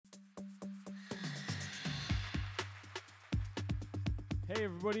Hey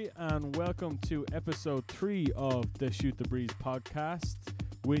everybody, and welcome to episode 3 of the Shoot the Breeze podcast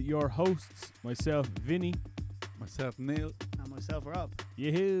with your hosts, myself Vinny, myself Neil, and myself Rob.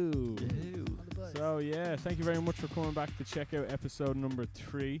 Yahoo! Yahoo! So yeah, thank you very much for coming back to check out episode number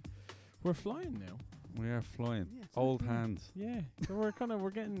 3. We're flying now. We are flying. Yeah, Old hands. Yeah, so we're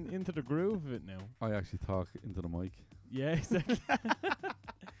getting into the groove of it now. I actually talk into the mic. Yeah, exactly.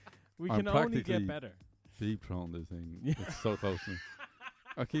 We I'm can only get practically better. Deep thrown this thing. Yeah. It's so close to me.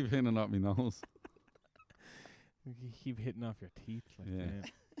 I keep hitting it up my nose. You keep hitting off your teeth. Like,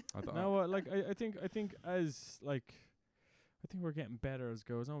 Yeah. No, I think as like, I think we're getting better as it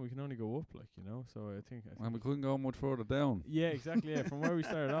goes on. We can only go up, like, you know. So I think And we couldn't go much further down. yeah, exactly. Yeah, from where we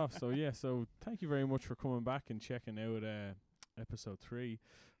started off. So yeah, so thank you very much for coming back and checking out episode 3.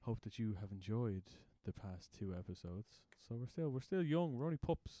 Hope that you have enjoyed the past 2 episodes. So we're still young. We're only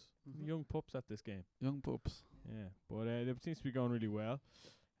pups, young pups at this game. Young pups. Yeah, but it seems to be going really well.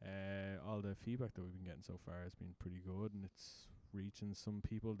 All the feedback that we've been getting so far has been pretty good, and it's reaching some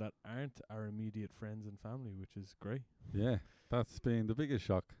people that aren't our immediate friends and family, which is great. Yeah, that's been the biggest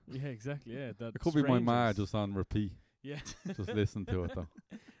shock. Yeah, exactly. Yeah, that It could be my ma strangers- just on repeat. Yeah, Just listen to it though.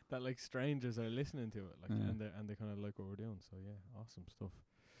 that like strangers are listening to it, like, Yeah. and they kind of like what we're doing. So yeah, awesome stuff.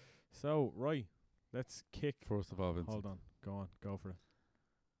 So right, let's kick. First of all, Vincent, Hold on, go for it.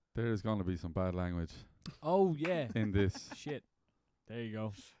 there's going to be some bad language Oh yeah, in this. shit. There you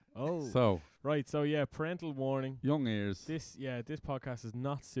go. Oh, So, right. So yeah, parental warning. young ears. This podcast is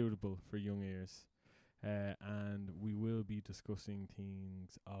not suitable for young ears, and we will be discussing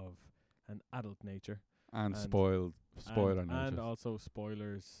things of an adult nature and and- spoiler and nature. also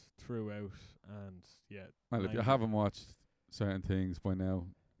spoilers throughout. And yeah, Well, if you language. haven't watched certain things by now,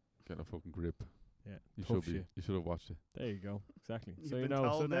 get a fucking grip. yeah, You tough should be. shit. You should have watched it. There you go. Exactly. You've so you been know.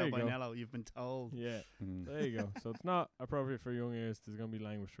 told So there now you by go. Nello. You've been told. Yeah. Mm. There you go. So it's not appropriate for young ears. There's going to be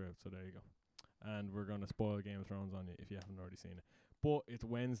language throughout. So there you go. And we're going to spoil Game of Thrones on you if you haven't already seen it. But it's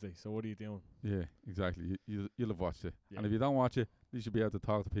Wednesday, so what are you doing? Yeah, exactly. You'll have watched it. Yeah. And if you don't watch it, you should be able to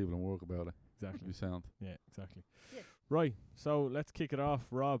talk to people and work about it. Exactly. You sound. Yeah, exactly. Yeah. Right. So let's kick it off.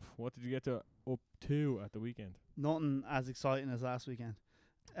 Rob, what did you get up to at the weekend? Nothing as exciting as last weekend.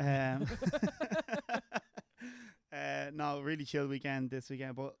 No, really chill weekend this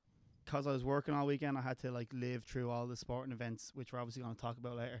weekend. But because I was working all weekend, I had to like live through all the sporting events, which we're obviously going to talk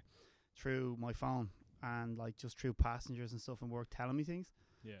about later, through my phone and like just through passengers and stuff and work telling me things,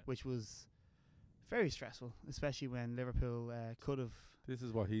 Yeah. which was very stressful, especially when Liverpool could have. This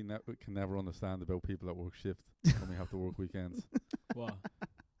is what he can never understand about people that work shift when we have to work weekends. What?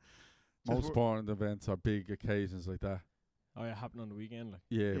 Most sporting events are big occasions like that. Oh, yeah, happened on the weekend, like.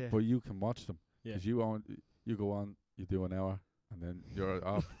 Yeah, Yeah. but you can watch them. Yeah. Because you go on, you do an hour, and then you're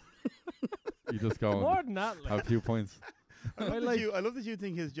off. You just go More and than that, have like. a few points. I love that you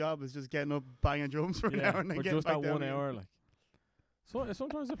think his job is just getting up, banging drums for an Yeah, hour and then for getting just back that down 1 again. hour, like. So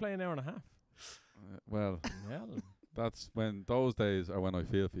sometimes I play an hour and a half. Well, Well, that's when those days are when I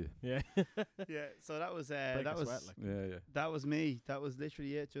feel for you. yeah. Yeah, so that was Break that a was sweat, like. Yeah. that was me. That was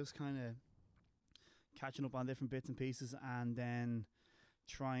literally it. Just kind of catching up on different bits and pieces, and then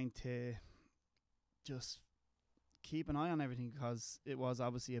trying to just keep an eye on everything because it was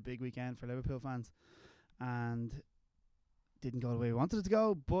obviously a big weekend for Liverpool fans, and didn't go the way we wanted it to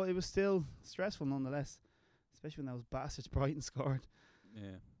go. But it was still stressful nonetheless, especially when those bastards Brighton scored,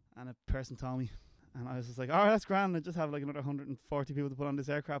 Yeah. and a person told me. And I was just like, all right, that's grand. I just have like another 140 people to put on this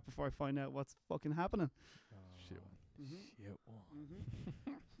aircraft before I find out what's fucking happening. Shit. Shit.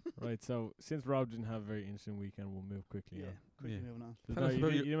 Right, so since Rob didn't have a very interesting weekend, we'll move quickly Yeah, on. quickly Yeah. moving on. Tell us You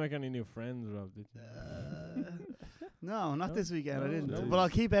about didn't make any new friends, Rob, did you? No, not No? this weekend. I No, didn't. no. But I'll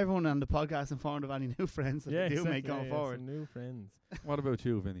keep everyone on the podcast informed of any new friends that Yeah, we do exactly, make going yeah, forward. some new friends. What about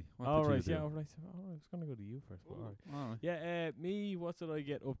you, Vinny? What All did right, you do? yeah, all right. I was going to go to you first. But all right. All right. Yeah, me, what did I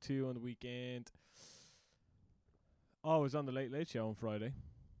get up to on the weekend? Oh, I was on the Late Late Show on Friday.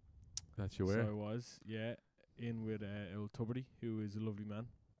 That you So I were? was, yeah, in with old Tuberty, who is a lovely man.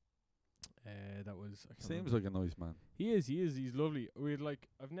 That was... I can't Seems remember. like a nice man. He is, he's lovely.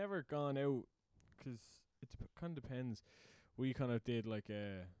 I've never gone out, because it kind of depends. We kind of did like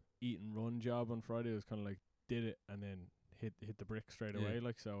a eat and run job on Friday. It was kind of like, did it and then hit the brick straight Yeah. away,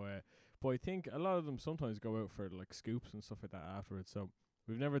 like, so. But I think a lot of them sometimes go out for like scoops and stuff like that afterwards. So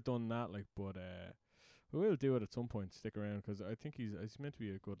we've never done that, like, but we will do it at some point. Stick around, because I think he's meant to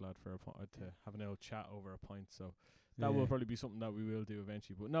be a good lad for to have an old chat over a pint. So that will probably be something that we will do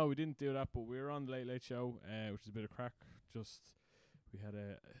eventually. But no, we didn't do that. But we were on the Late Late Show, which is a bit of crack. Just we had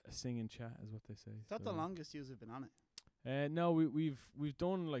a singing chat, is what they say. Is that the longest you've been on it? No, we've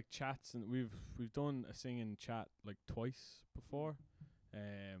done like chats, and we've done a singing chat like twice before.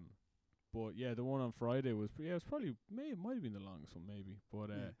 But yeah, the one on Friday was it was probably it might have been the longest one maybe. But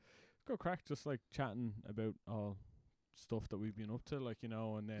go crack, just like chatting about all stuff that we've been up to, like, you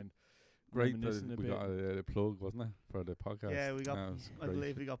know, and then Great reminiscing that a we bit. got a plug, wasn't it, for the podcast? Yeah, we got. That was I great.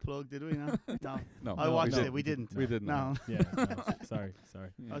 believe we got plugged, did we? No, no. No, I No, watched no. it. We didn't. We didn't. No. Yeah, no, sorry.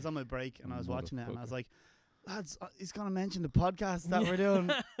 I was on my break and I was watching it and I was Motherfucker. like, lads, he's gonna mention the podcast that we're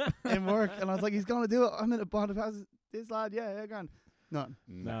doing in work, and I was like, he's gonna do it. I'm in a podcast. This lad, yeah, gone. Nothing.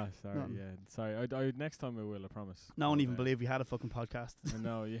 No, sorry, Nothing. yeah, sorry. I next time I will, I promise. No one But, even believed we had a fucking podcast. I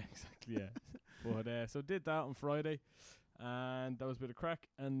know, yeah, exactly, yeah. But so did that on Friday, and that was a bit of crack,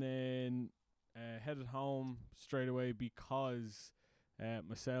 and then headed home straight away because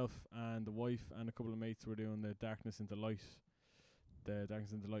myself and the wife and a couple of mates were doing the Darkness into Light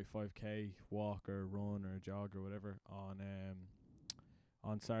 5k walk or run or jog or whatever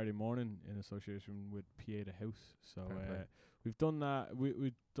on Saturday morning in association with Pieta House. So Perfect. we've done that.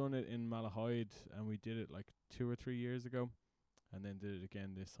 We've done it in Malahide, and we did it like 2 or 3 years ago, and then did it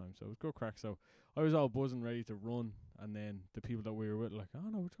again this time. So it was good crack. So I was all buzzing, ready to run, and then the people that we were with were like, "Oh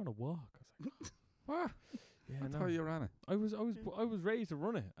no, we're trying to walk." I was like, What? "Yeah, That's no." how you ran it. I was ready to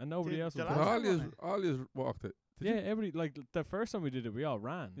run it, and nobody Did else the was. lads running. have run it? All you walked it. Did Yeah, you? everybody, like the first time we did it, we all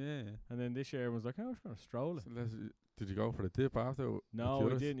ran, Yeah. and then this year everyone's like, "Oh, we're just gonna stroll it." So did you go for the dip after? with No, the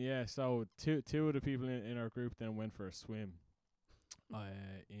we others? didn't. Yeah, so two of the people in our group then went for a swim,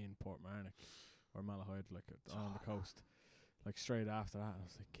 in Portmarnock or Malahide, like on the coast, like straight after that. I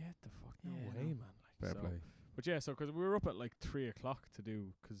was like, "Get the fuck no Yeah, way, no. man!" Like, Fair so, play. but yeah, so because we were up at like 3:00 to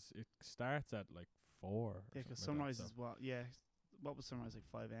do, because it starts at like 4. or Yeah, because something like sunrise that, is what? Yeah, what was sunrise, like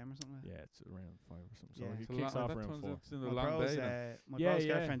 5 a.m. or something? so yeah, it's around 5 or something. So Yeah. he It's a kicks off around 4. It's in a My long bro's, day. then. my Yeah, bro's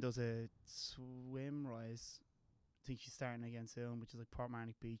yeah. girlfriend does a swim rise. I think she's starting again soon, which is like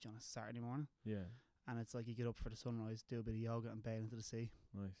Portmarnock Beach on a Saturday morning. Yeah. And it's like you get up for the sunrise, do a bit of yoga, and bail into the sea.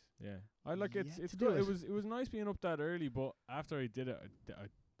 Nice, yeah. I like it's Yet it's to do good. it. It was nice being up that early, but after I did it, I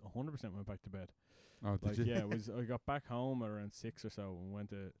 100% went back to bed. Oh, did Like you? yeah, it was. I got back home at around 6 or so and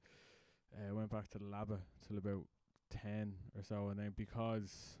went back to the Labba till about 10 or so, and then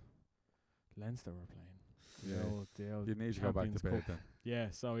because Leinster were playing, Yeah. the old You need to go back to Champions bed Cup. then. Yeah,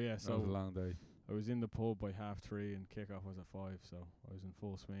 so yeah, That was a so long day. I was in the pub by 3:30 and kickoff was at 5, so I was in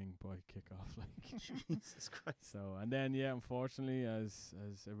full swing by kickoff. Like Jesus Christ. so, and then yeah, unfortunately, as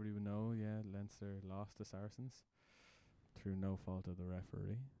everybody would know, yeah, Leinster lost to Saracens through no fault of the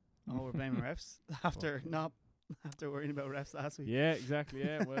referee. Oh, we're blaming refs after worrying about refs last week. Yeah, exactly.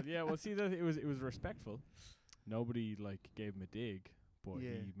 Yeah, well, see that it was respectful. Nobody like gave him a dig, but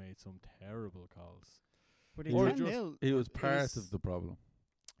Yeah. he made some terrible calls. But Or it's just- 10-0. He was It part was- of the problem.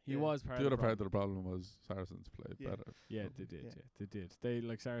 He Yeah. was part The of other the part problem. of the problem was Saracens played Yeah. better. Yeah, Probably. they did. Yeah. Yeah, they did. They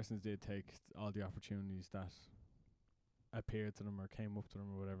like Saracens did take all the opportunities that appeared to them or came up to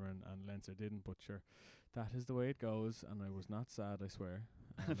them or whatever, and Leinster didn't. But sure, that is the way it goes, and I was not sad, I swear.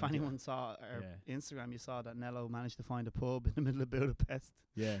 And if I did- anyone saw our Yeah. Instagram, you saw that Nello managed to find a pub in the middle of Budapest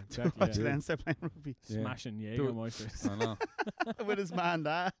yeah, to exactly. watch Yeah. Leinster playing rugby Yeah. Smashing Do it. Jägermeisters. I know. with his man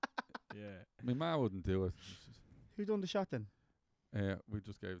there. Yeah. My ma wouldn't do it. It's just- Who done the shot then? we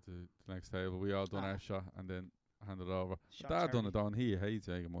just gave it to the next table. We all done Ah. our shot and then handed it over. Shot Dad done charity. it on. He hates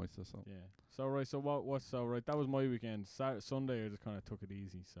Jägermeister, so Yeah. So right. So what's so right? That was my weekend. Sunday I just kind of took it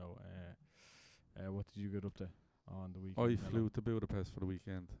easy. So what did you get up to on the weekend? I Nello? flew to Budapest for the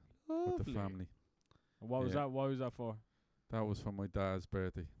weekend with the Lovely. family. And what was Yeah. that? What was that for? That was for my dad's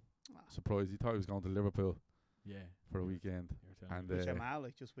birthday. Ah. Surprise! He thought he was going to Liverpool Yeah. for a you were- weekend, you were telling and me. With your ma,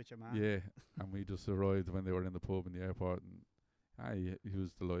 like just with your ma. yeah, and we just arrived when they were in the pub in the airport, and he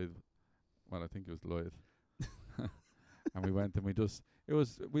was delighted. Well, I think he was delighted. And we went and we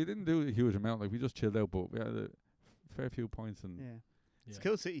didn't do a huge amount, like we just chilled out, but we had a fair few points, and Yeah. It's Yeah. a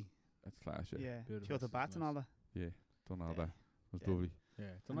cool city. that's class. Yeah. Yeah, Did you go to Budapest is bats and all nice. that? done all Yeah. that. It was Yeah. lovely. Yeah,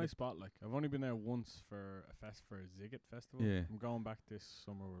 it's a And nice spot. Like I've only been there once for a Ziggett festival. Yeah. I'm going back this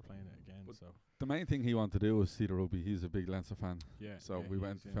summer. We're playing it again. But So The main thing he wanted to do was see the rugby. He's a big Leinster fan. yeah. So yeah, we he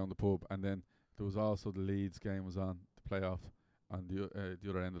went is, and yeah. found the pub, and then there was also the Leeds game was on, the playoff, on the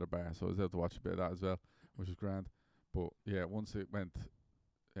other end of the bar. So I was able to watch a bit of that as well, which was grand. But yeah, once it went,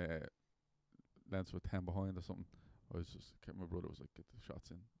 Leinster were 10 behind or something, I was just, my brother was like, get the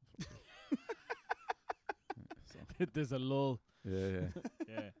shots in. So, There's a lull. yeah.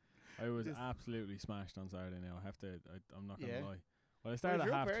 Yeah, I was Just- absolutely smashed on Saturday. Now I have to. I'm not gonna Yeah. lie. Well, I Well, started if at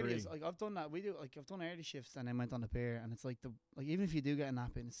you're up 3:30. early, it's like I've done that. I've done early shifts and then went on the pier, and it's like even if you do get a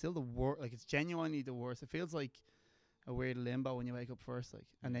nap in, it's still the worst. Like it's genuinely the worst. It feels like a weird limbo when you wake up first, like,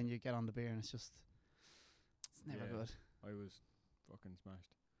 and then you get on the beer, and it's never Yeah. good. I was fucking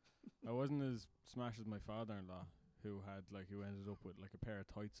smashed. I wasn't as smashed as my father-in-law, who ended up with like a pair of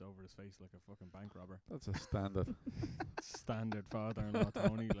tights over his face like a fucking bank robber. That's a standard. Standard father-in-law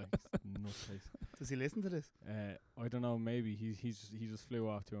Tony, like nutcase. Does he listen to this? I don't know. Maybe he just flew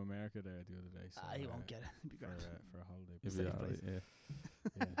off to America there the other day. So, He won't get it. He'll be for, grand. for a holiday. He'll Safe be alright, place.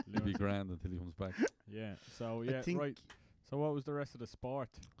 yeah. He'll be lunatic. grand until he comes back. Yeah. So I think right. So what was the rest of the sport?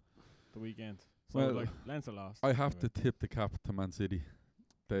 The weekend. So Well, like Leinster lost. I have to tip the cap to Man City.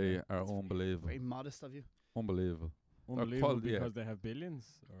 They Yeah, are It's unbelievable. very modest of you. Unbelievable. Unbelievable quality, yeah. because they have billions.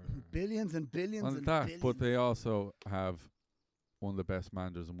 Or Billions and billions On and that, billions. but they also have one of the best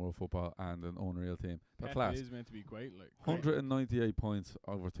managers in world football and an unreal team. They're Pep class. is meant to be great. Like 198 points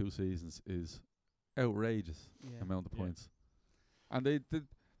over 2 seasons is outrageous Yeah. amount of Yeah. points. And they did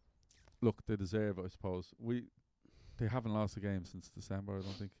look, they deserve it, I suppose. They haven't lost a game since December, I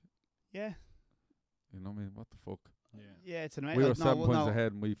don't think. Yeah. You know what I mean? What the fuck? Yeah. Yeah, it's an We amazing. were 7 points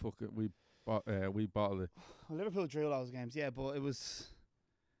ahead and we bottled it. Well, Liverpool drew those games, yeah, but it was.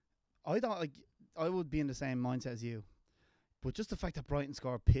 I don't like. I would be in the same mindset as you, but just the fact that Brighton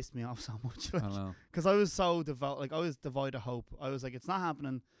scored pissed me off so much. I know. Because I was so I was devoid of hope. I was like, it's not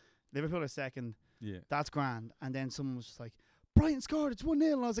happening. Liverpool are second. Yeah. That's grand. And then someone was just like, Brighton scored. It's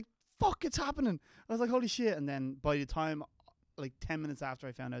 1-0. And I was like, fuck, it's happening. I was like, holy shit. And then by the time, like 10 minutes after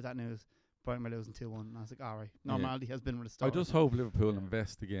I found out that news, Brighton were losing 2-1. And I was like, all right, normality has been I restored. just hope Liverpool Yeah.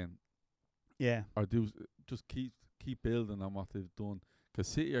 invest again. Yeah. Or just keep building on what they've done. Because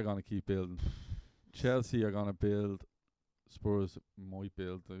City are going to keep building. Chelsea are going to build. Spurs might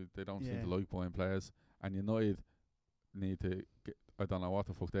build. They don't seem Yeah. to like buying players. And United need to get, I don't know what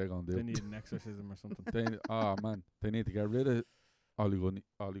the fuck they're going to do. They need an exorcism or something. They need to get rid of Ole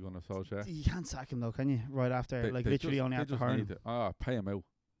Gunnar Solskjaer. You can't sack him though, can you? Right after, They literally just- only they after just hiring need him. to, pay him out.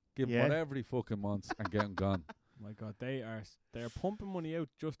 Give him Yeah. whatever he fucking wants and get him gone. My God, they're pumping money out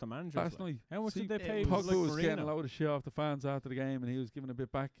just to managers. Last like. night, How much see, did they it pay? was- Pogba was getting a Mourinho? load of shit off the fans after the game, and he was giving a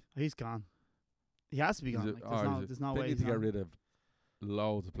bit back. He's gone. He has to be gone. Like, there's no They way. need he's to get gone. rid of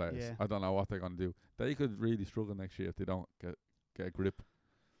loads of players. Yeah. I don't know what they're going to do. They could really struggle next year if they don't get a grip.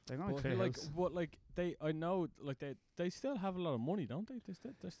 They're going to But clear like, house. what, like I know, like they still have a lot of money, don't they?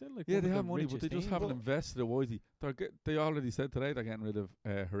 They're still like Yeah, one they of have the money, but they richest just teams. haven't invested it wisely. They already said today they're getting rid of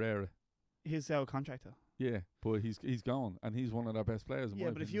Herrera. He's out of contract though. Yeah, but he's gone, and he's one of their best players. In Yeah,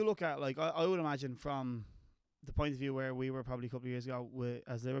 my but if opinion. you look at, like, I would imagine from the point of view where we were probably a couple of years ago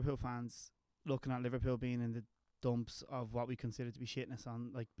as Liverpool fans, looking at Liverpool being in the dumps of what we consider to be shitness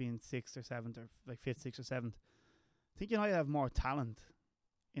on, like being 6th or 7th or like 5th, 6th or 7th. I think United have more talent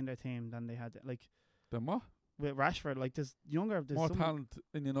in their team than they had. Like then what? with Rashford, like there's More some- talent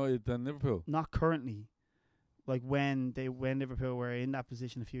in United than Liverpool. Not currently. Like when Liverpool were in that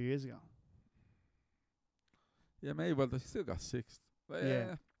position a few years ago. Yeah, maybe. Well, they still got 6th.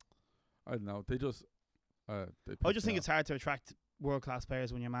 Yeah. I don't know. They just. I just think it's hard to attract world-class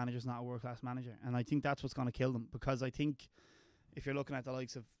players when your manager's not a world-class manager. And I think that's what's going to kill them. Because I think if you're looking at the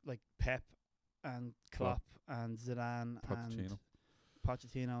likes of like Pep and Klopp and Zidane and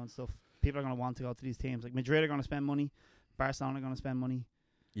Pochettino and stuff, people are going to want to go to these teams. Like Madrid are going to spend money. Barcelona are going to spend money.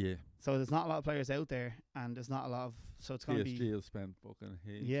 Yeah. So there's not a lot of players out there. And there's not a lot of... So it's going to PSG be will spend fucking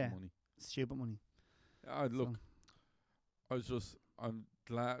heaps Yeah. of money. stupid money. Look, So- I'm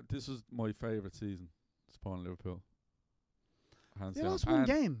glad. This was my favourite season, supporting Liverpool. Hands They down. lost one And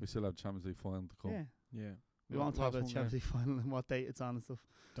game. we still have Champions League final to come. Yeah. Yeah. We won't talk about the Champions League final and what date it's on and stuff.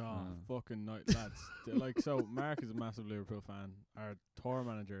 Fucking night, lads. Like, so Mark is a massive Liverpool fan. Our tour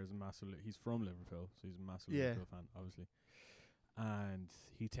manager is a massive. He's from Liverpool, so he's a massive Yeah. Liverpool fan, obviously. And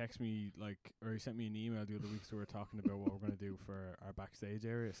he texted me or he sent me an email the other week. So we were talking about what we're going to do for our backstage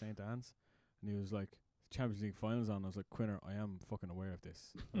area at St. Anne's, and he was like, "Champions League finals on." I was like, "Quinner, I am fucking aware of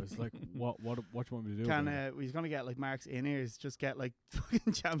this." I was like, "What do you want me to do?" Can about it?" he's gonna get like Mark's in ears, just get like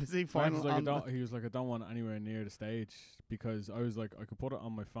fucking Champions League Mark final was like, on. he was like, I don't want it anywhere near the stage, because I was like, I could put it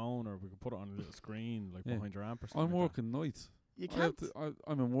on my phone or we could put it on a little screen like Yeah. behind your amp or something. I'm like working nights. You I have can't. to,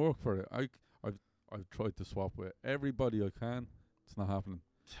 I'm in work for it. I've tried to swap with everybody I can. It's not happening.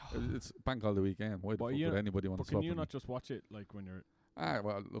 It's bank holiday weekend. Why the But fuck you would know- anybody want But to swap can you with not me? just watch it like when you're...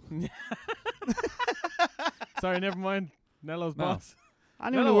 Well, look. Sorry, never mind. Nello's No. boss.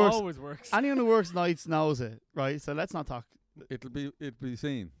 Anyone who Nello works, always works. anyone who works nights knows it, right? So let's not talk. It'll be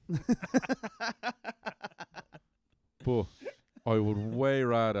seen. But I would way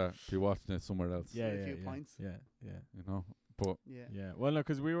rather be watching it somewhere else. Yeah, a yeah, few yeah, pints. yeah, yeah, You know. But Yeah. yeah. Well, no,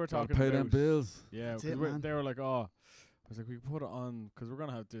 because we were gotta talking pay about... them bills. Yeah, That's 'cause it, man. they were like, oh, was like, we could put it on because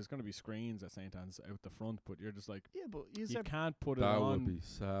there's gonna be screens at St. Anne's out the front, but you're just like, Yeah, but you you said, can't put it That on. would be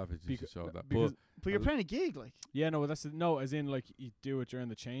savage if you Beca- showed that. because- but you're playing a gig, like. Yeah, no, no, as in like you do it during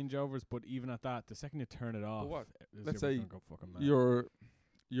the changeovers, but even at that, the second you turn it off, what? is Let's you're say gonna go fucking mad. your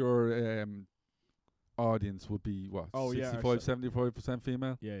audience would be what? Oh, yeah, 65, 75%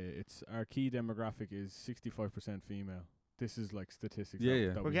 female. yeah, it's our key demographic is 65% female. This is like statistics. Yeah, that-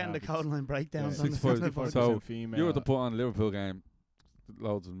 yeah. that We're we getting the have. code line breakdowns Yeah, on the 65 65%. so female. You were to put on a Liverpool game,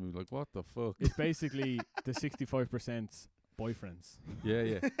 loads of them would be like, what the fuck? It's basically the 65% boyfriends. Yeah,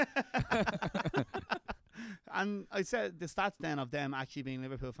 yeah. And I said the stats then of them actually being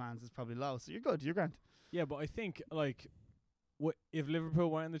Liverpool fans is probably low. So you're good. You're grand. Yeah, but I think like, if Liverpool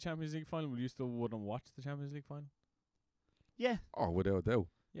weren't in the Champions League final, you still wouldn't watch the Champions League final? Yeah. Oh, without a doubt.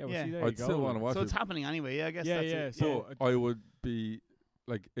 Yeah, well, Yeah. see, there I'd you still go. want to watch So it. it's happening anyway. Yeah, I guess Yeah, that's yeah. it. So I would be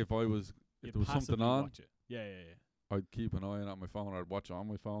like, if I was, if you'd there was something passively on, watch it. Yeah, yeah, yeah. I'd keep an eye on it on my phone. I'd watch it on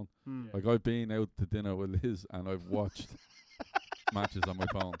my phone. Hmm. Yeah. Like, I've been out to dinner with Liz and I've watched matches on my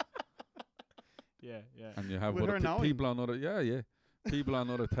phone. Yeah, yeah. And you have With other her knowing. people on other, yeah. People on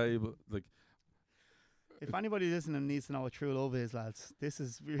other table. Like, If anybody listening needs to know what true love is, lads, this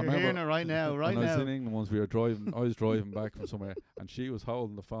is we're remember hearing it right now, right when I was now. in England once, we were driving. I was driving back from somewhere, and she was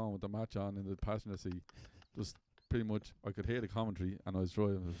holding the phone with the match on in the passenger seat. Just pretty much, I could hear the commentary, and I was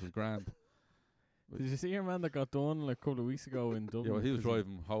driving. It was grand. Did you see your man that got done like a couple of weeks ago in Dublin? Yeah, well, he was 'Cause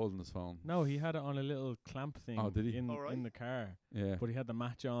driving, holding his phone. No, he had it on a little clamp thing. Oh, did he? In, Oh, right. in the car, Yeah. but he had the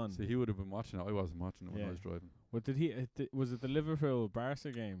match on. So he would have been watching it. I wasn't watching it when Yeah. I was driving. What did he? Was it the Liverpool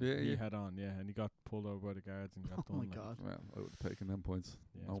Barca game? Yeah, he yeah. had on, yeah, and he got pulled over by the guards and got Oh done. my like, god. Well, I would have taken them points.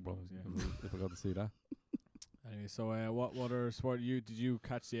 Yeah, I No problem. suppose, yeah. If I got to see that. Anyway, so what other sport did you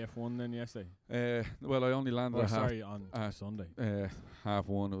catch the F1 then yesterday? Well, I only landed Oh, at sorry, on Sunday. half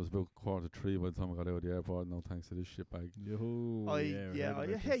one. It was about 2:45 by the time I got out of the airport. No thanks to this shitbag. Yo,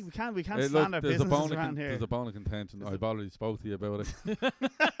 Hey, we can't Look, stand our there's a businesses bone of around here. there's a bone of contention. I've already spoke to you about it.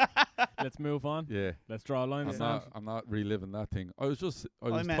 Let's move on. Yeah. Let's draw a line. in the sand. I'm not reliving that thing. I was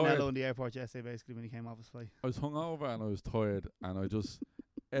I met tired. Nello in the airport yesterday, basically, when he came off his flight. I was hungover and I was tired, and I just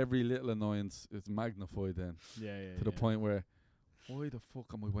every little annoyance is magnified then Yeah. to the point where, why the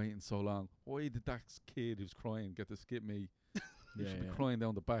fuck am I waiting so long? Why did that kid who's crying get to skip me? He should be crying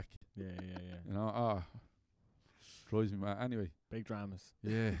down the back. Yeah. You know, drives me mad. Anyway, Big dramas.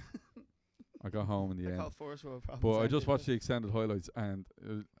 yeah, I got home in the I end. call first world problems. But I aren't just they? watched the extended highlights, and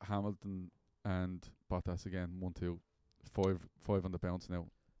Hamilton and Bottas again, 1-2, 5 on the bounce now.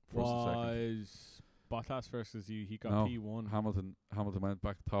 First and second. Was Bottas versus you? He got No, P1. Hamilton went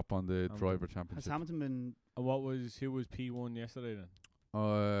back top on the Hamilton. driver Has championship. Hamilton been? Who was P1 yesterday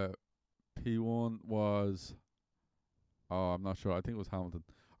then? P1 was, I'm not sure. I think it was Hamilton.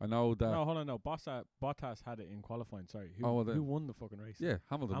 I know that. No, hold on. No, Bottas had it in qualifying. Sorry. Oh, well then. Who won the fucking race? Yeah,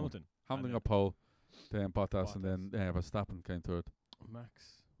 Hamilton. won. Hamilton. Hamilton And got pole, then Bottas, and then Bottas. Verstappen came third.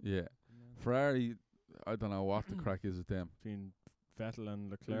 Max. Yeah, Ferrari. I don't know what the crack is with them. Between Vettel and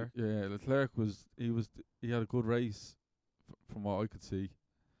Leclerc. Yeah, Leclerc he had a good race from what I could see.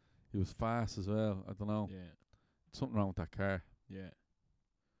 He was fast as well. I don't know. Yeah. Something wrong with that car. Yeah.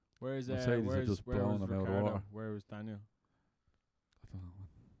 Where's Mercedes have just where blown was them out of Ricardo? water. Where was Daniel? I don't know.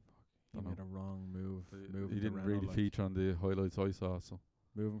 He Dunno. made a wrong move. He didn't really feature on the highlights I saw. So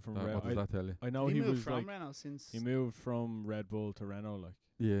Moving from what does that tell you? I know he he moved was from like Renault since. he moved from Red Bull to Renault like,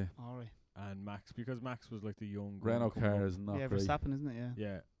 Yeah, All right. and Max because Max was like the young gun Renault coming car up. is not Yeah, great. Verstappen, isn't it? Yeah.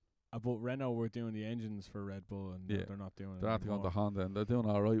 Yeah. But Renault were doing the engines for Red Bull and Yeah. they're not doing it They're not going to anymore. Honda, and they're doing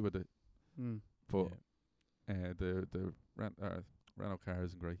all right with it. Mm. But Yeah. the Renault car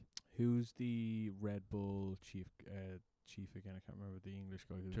isn't great. Who's the Red Bull chief again? I can't remember the English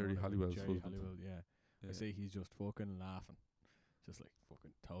guy. Who's Jerry one of them. Halliwell's Jerry husband. Halliwell, yeah. I say he's just fucking laughing. Just like,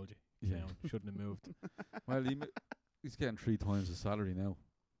 fucking told you. Yeah. Clown. Shouldn't have moved. Well, he's getting 3 times his salary now.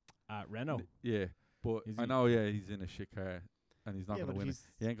 At Renault. Yeah, but Is I he? know. Yeah, he's in a shit car, and he's not Yeah, going to but win it. he's-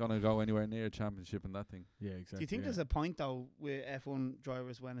 He ain't going to go anywhere near a championship in that thing. Yeah, exactly. Do you think yeah. there's a point though with F1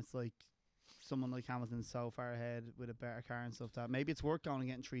 drivers when it's like someone like Hamilton's so far ahead with a better car and stuff that maybe it's worth going and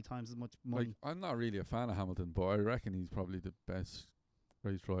getting 3 times as much money? Like, I'm not really a fan of Hamilton, but I reckon he's probably the best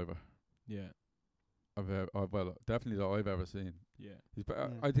race driver Yeah. well, definitely that I've ever seen. Yeah. Yeah.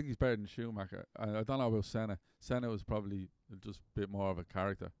 I think he's better than Schumacher. I don't know about Senna. Senna was probably just a bit more of a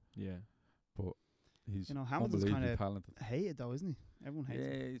character. Yeah. He's You know, Hamilton's unbelievably kinda talented. hated though, isn't he? Everyone hates Yeah,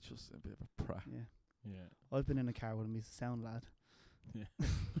 him. he's just a bit of a prat. Yeah. Yeah. I've been in a car with him. He's a sound lad. Yeah.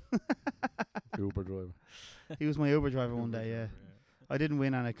 Uber driver. He was my Uber driver one day. Yeah. I didn't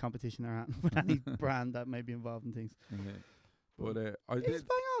win any competition or anything with any brand that may be involved in things. Yeah. But I He's did.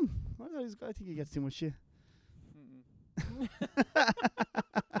 bang on. I think he gets too much shit.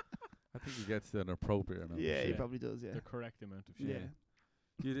 I think he gets an appropriate amount. Yeah, of he shit. probably does. Yeah. The correct amount of shit. Yeah.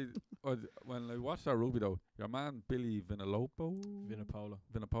 You did when I watched that rugby though. Your man Billy Vinapolo,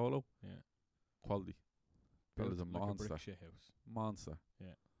 Yeah. quality. Fella's a Built like monster. a brick shit house. Monster.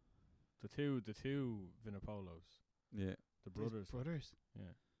 The two Vinapolos, Yeah, the brothers. Brothers.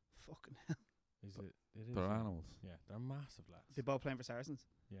 Yeah. Fucking hell. Is it? It is. they're yeah. animals. Yeah, they're massive lads. They both playing for Saracens.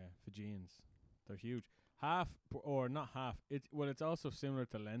 Yeah, Fijians. They're huge. Half or not half. It's also similar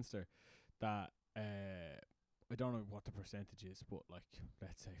to Leinster that I don't know what the percentage is, but like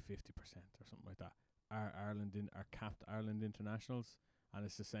let's say 50% or something like that are capped Ireland internationals, and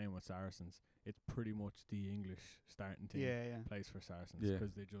it's the same with Saracens. It's pretty much the English starting team Yeah, yeah. plays for Saracens Yeah.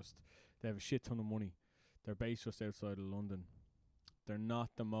 because they have a shit ton of money. They're based just outside of London. They're not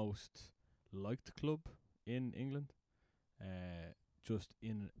the most liked club in England, just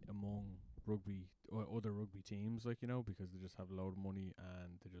in among rugby or other rugby teams, like, you know, because they just have a load of money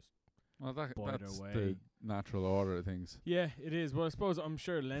and they just Well, buy their that's way. the natural order of things. Yeah, it is. Well, I suppose I'm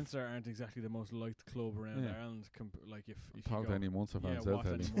sure Leinster aren't exactly the most liked club around Yeah. Ireland. Like if you Talk go, to any Munster yeah, fans, they'll what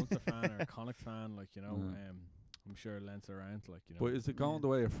tell any you. Munster fan or a Connacht fan, like, you know, Yeah. I'm sure Leinster aren't, like, you know. But is it going Yeah. the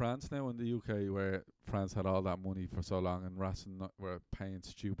way of France now in the UK, where France had all that money for so long and Racing were paying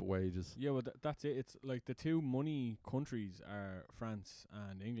stupid wages? Yeah, well, that's it. It's like the two money countries are France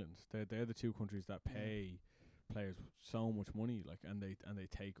and England. They're the two countries that pay players so much money, like, and they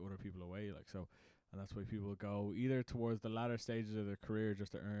take other people away, like, so, and that's why people go either towards the latter stages of their career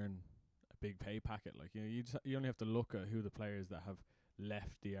just to earn a big pay packet. Like, you know, you only have to look at who the players that have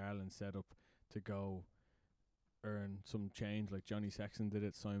left the Ireland setup to go earn some change. Like Johnny Sexton did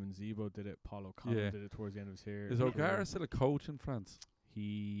it, Simon Zebo did it, Paul O'Connell Yeah. did it towards the end of his Is career. O'Gara still a coach in France?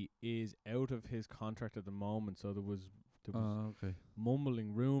 He is out of his contract at the moment, so there was Okay.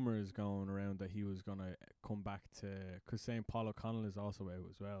 mumbling rumours going around that he was gonna come back to, because saying Paul O'Connell is also out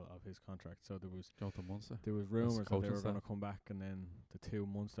as well of his contract. So there was Go to Munster. rumours that they coaching were gonna staff. come back, and then the two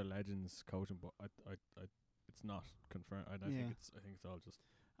Munster legends coaching, but I it's not confirmed. I Yeah. think it's all just.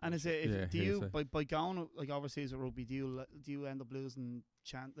 And is it? Yeah, Do you hearsay. by going like overseas with rugby? Do you end up losing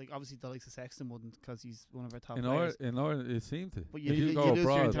chance? Like obviously the likes of Sexton wouldn't because he's one of our top In players. Ireland, it seemed to. But If you go lose your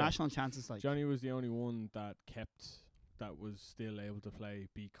abroad, international chances. Like Johnny was the only one that was still able to play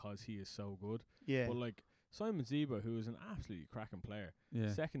because he is so good. yeah, But like Simon Zeba, who is an absolutely cracking player,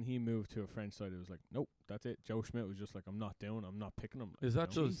 yeah. second he moved to a French side, it was like, nope, that's it. Joe Schmidt was just like, I'm not picking him. Like, Is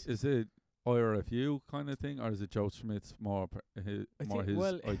that you know? just, is it IRFU kind of thing, or is it Joe Schmidt's more his I think- his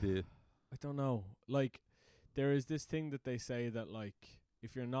well, idea? I don't know. Like, there is this thing that they say that like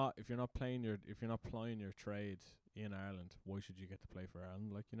if you're not plying your trade in Ireland, why should you get to play for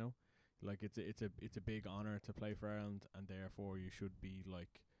Ireland? Like, you know, like it's a big honor to play for Ireland, and therefore you should be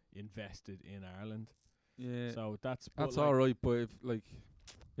like invested in Ireland. Yeah, So that's that's like, all right. But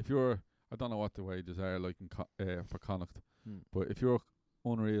if you're, I don't know what the wages are like in for Connacht, but if you're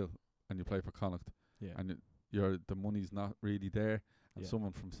unreal and you play for Connacht, yeah, and the money's not really there, and Yeah.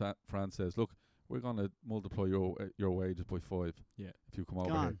 someone from France says, "Look, we're gonna multiply your wages by 5 Yeah. if you come over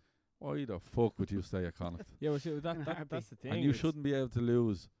gone. here." Why the fuck would you stay at Connacht? yeah. Well, see, In a that's heartbeat. the thing. And you it's- shouldn't be able to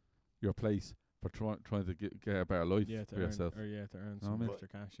lose your place for trying to get a better life to for earn, yourself. to earn Know what I some mean? extra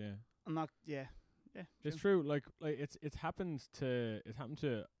cash. Yeah. I'm not. Yeah, It's true. Like it's happened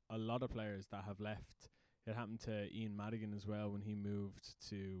to a lot of players that have left. It happened to Ian Madigan as well when he moved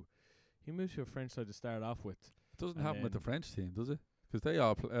to a French side to start off with. It doesn't And happen with the then- French team, does it? Because they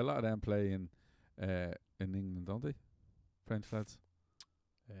all a lot of them play in England, don't they? French lads.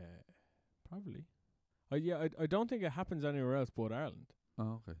 Probably. I don't think it happens anywhere else but Ireland.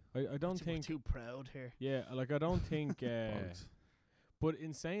 Oh, okay. I don't We're think. too proud here. Yeah, like I don't think. Bollocks. But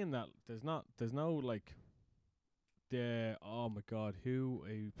in saying that, there's no like. Oh my God, who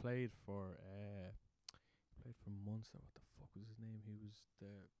he played for? Played for Munster. What the fuck was his name?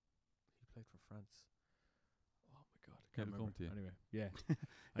 He played for France. Oh my God, I can't It'll remember. come to you. Anyway, yeah. It'll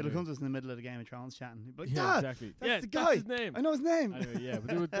Anyway. come to us in the middle of the Game of Thrones chatting. He'll be like, Yeah, "Dad, exactly. that's Yeah, the that's guy. his name. I know his name." Anyway, yeah, but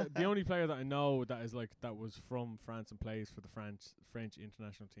there was the only player that I know that is like that was from France and plays for the French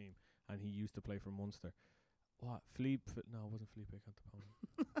international team, and he used to play for Munster. What? Philippe? No, it wasn't Philippe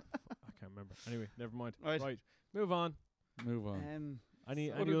Cantapone. I can't remember. Anyway, never mind. Right. Move on. Move on. Any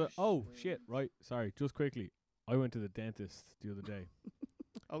So other? did- Oh shit! Right. Sorry. Just quickly. I went to the dentist the other day.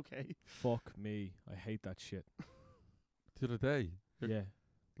 Okay. Fuck me. I hate that shit. The other day. Yeah.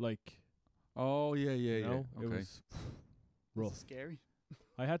 Like. Oh yeah, yeah, You yeah. know, Okay. it was rough. That's scary.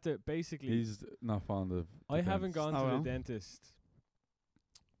 I had to basically. He's not fond of. the I haven't dentist. gone Oh, to well. the dentist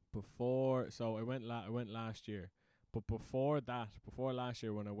before, so I went last year. But before last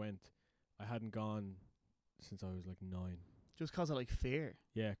year when I went, I hadn't gone since I was like 9. Just 'cause of like fear.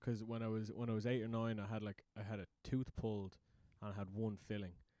 Yeah, 'cause when I was 8 or 9, I had a tooth pulled, and I had one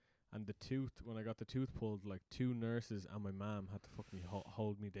filling, and when I got the tooth pulled, like 2 nurses and my mum had to fucking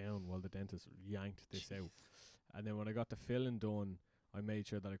hold me down while the dentist yanked this out, and then when I got the filling done, I made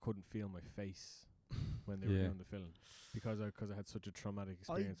sure that I couldn't feel my face when they were doing the filling, because I had such a traumatic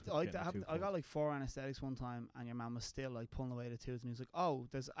experience. I got like 4 anesthetics one time, and your mum was still like pulling away the tooth, and he was like, "Oh,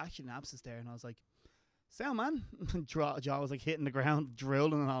 there's actually an abscess there," and I was like, "Sound man," jaw was like hitting the ground,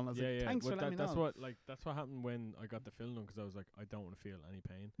 drilling and all. And I was like, "Thanks for letting me know." That's what happened when I got the filling done, 'cause I was like, I don't want to feel any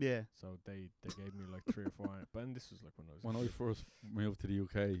pain. Yeah. So they gave me like 3 or 4. But and this was like when I first moved to the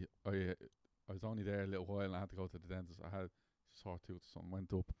UK, I was only there a little while, and I had to go to the dentist. I had sore tooth, something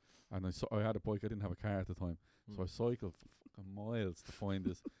went up, and I had a bike. I didn't have a car at the time, so I cycled fucking miles to find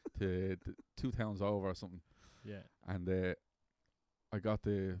this to 2 towns over or something. Yeah. And I got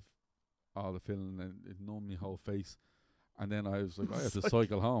all the filling, and it numbed my whole face. And then I was like, I have to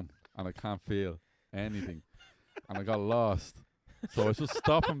cycle home, and I can't feel anything, and I got lost. So I was just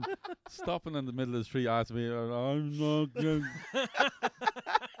stopping in the middle of the street, asking me, "I'm not good."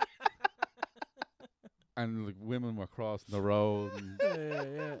 And like women were crossing the road,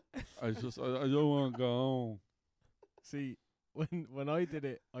 and I was just, I don't want to go home. See, when I did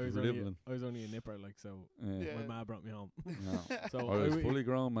it, I was only a nipper, like, so my ma brought me home. No. So I was fully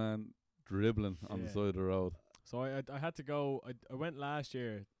grown man, dribbling on the side of the road. So I had to go. I went last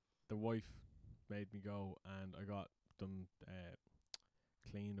year. The wife made me go, and I got them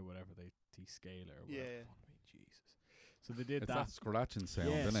cleaned or whatever, they descale or whatever. Yeah. Fuck me, Jesus. So they did It's that. that scratching sound,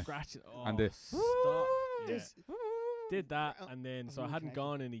 isn't it? Scratching. Oh, And they stop. Yeah. This- Did that, and then so I really hadn't connected.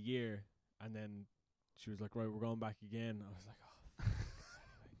 gone in a year, and then she was like, "Right, we're going back again." I was like, "Oh."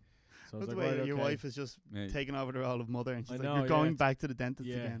 So I was That's like, the way "Right, your okay." wife is just taking over the role of mother, and she's I like, know, "You're yeah. going back to the dentist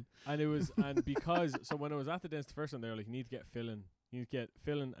Yeah. again." And it was, and because so when I was at the dentist the first time, they were like, "You need to get filling. You need to get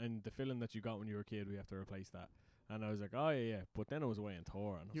filling, and the filling that you got when you were a kid, we have to replace that." And I was like, "Oh yeah." But then I was away in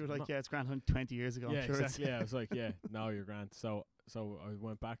Tor, and I was You were like, like, "Yeah, it's grand, 20 years ago." yeah, I'm sure exactly. Yeah, I was like, "Yeah, no, you're grand." So I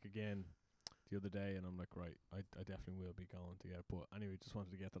went back again the other day, and I'm like, right, I definitely will be going to get it. But anyway, just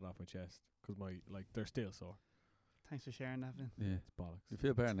wanted to get that off my chest, 'cause they're still sore. Thanks for sharing that, Vin. Yeah. It's bollocks. You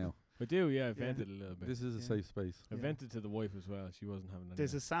feel better now. I do, yeah. I vented a little bit. This is a Yeah. safe space. I Yeah. vented to the wife as well. She wasn't having any.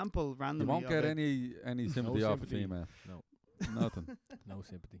 There's a sample You randomly. won't of get it. any sympathy off a sympathy. female. No. Nothing. No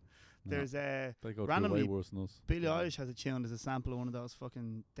sympathy. No. There's a They go through randomly way worse than us. Billie Yeah. Eilish has a tune. There's a sample of one of those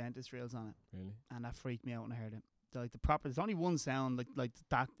fucking dentist reels on it, Really? and that freaked me out when I heard it. Like the proper. There's only one sound, like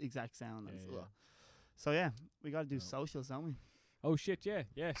that exact sound. Yeah, It's, yeah. ugh. So yeah, we got to do No. socials, don't we? Oh shit,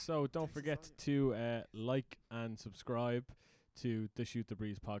 yeah. So don't forget to like and subscribe to the Shoot the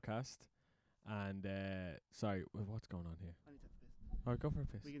Breeze podcast. And sorry, what's going on here? I need to have a piss. Alright, go for a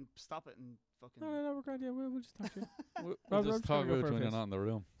piss. We can stop it and fucking. No, we're grand. Yeah, we'll just talk to you. We'll I'm just just talk gonna go about for a when you're piss. not in the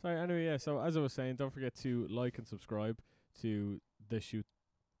room. Sorry, anyway, yeah. So as I was saying, don't forget to like and subscribe to the Shoot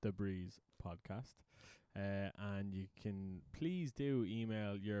the Breeze podcast. And you can please do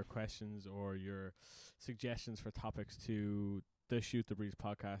email your questions or your suggestions for topics to the Shoot the Breeze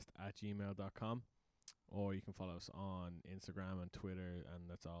podcast at gmail.com, or you can follow us on Instagram and Twitter, and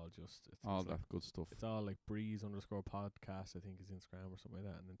that's all just All it's that like, good stuff. it's all like Breeze_podcast, I think is Instagram or something like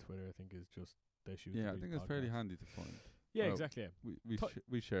that, and then Twitter I think is just the Shoot the Yeah, I Breeze think it's fairly podcast. handy to find. Yeah, Well, exactly. Yeah.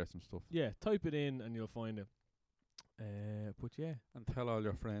 We share some stuff. Yeah, type it in and you'll find it. But yeah, And tell all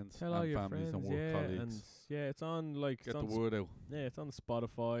your friends tell and all your families friends, and work yeah, colleagues. and yeah, it's on like Get it's the on word out. yeah, it's on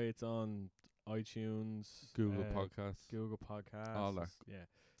Spotify, it's on iTunes, Google Podcasts. Google Podcasts, all that. Yeah,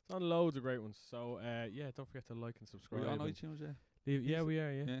 it's on loads of great ones. So yeah, don't forget to like and subscribe. We're on and iTunes, yeah. yeah, we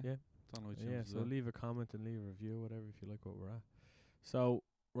are. Yeah, Yeah. yeah. It's on iTunes. Yeah, as so well. leave a comment and leave a review, whatever, if you like what we're at. So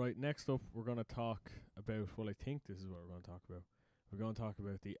right, next up we're gonna talk about. Well, I think this is what we're gonna talk about. We're gonna talk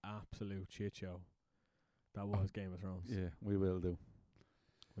about the absolute shit show that was Game of Thrones. Yeah, we will do.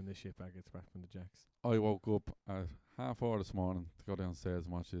 When this shitbag gets back from the Jacks. I woke up at 4:30 this morning to go downstairs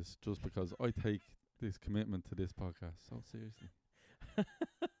and watch this, just because I take this commitment to this podcast so seriously.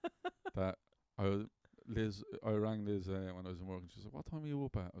 That I rang Liz when I was in work, and she said, "What time are you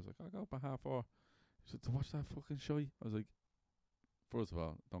up at?" I was like, "I got up at 4:30." She said, "To watch that fucking show?" I was like, first of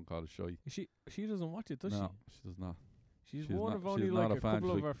all, don't call it shy. She doesn't watch it, does No, she does not. she? She's she's one not- of only she's like not a a fan. couple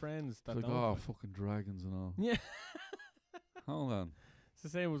She's of like- our friends that She's like, don't. "Oh, like. fucking dragons and all." Yeah. Hold on. It's the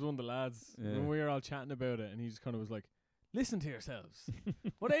same as one of the lads Yeah. when we were all chatting about it, and he just kind of was like, "Listen to yourselves.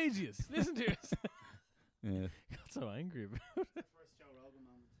 What age is? Listen to yourselves." Yeah. Got so angry about it. First Joe Rogan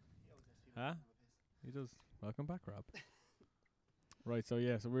moment. Huh? He does. Welcome back, Rob. Right, so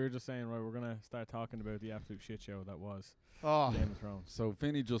yeah, so we were just saying, right, we're gonna start talking about the absolute shit show that was Oh, Game of Thrones. So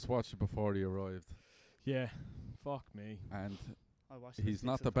Vinny just watched it before he arrived. Yeah, Fuck me. and I watched he's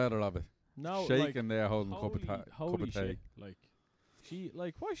not six the of them. better of it. No, Shaking there, holding a cup of holy tea. shit. Like, she,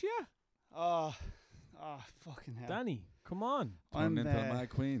 like, what's she at? Oh, fucking hell. Danny, come on. Turned I'm into a mad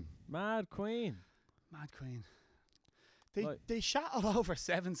queen. Mad Queen. Mad Queen. Like- They shot all over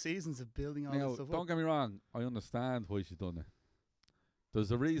 7 seasons of building all Now, this stuff don't up. get me wrong. I understand why she's done it.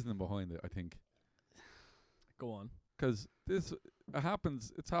 There's a reasoning behind it, I think. Go on. Because it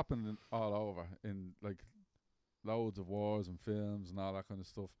happens. It's happened all over in like loads of wars and films and all that kind of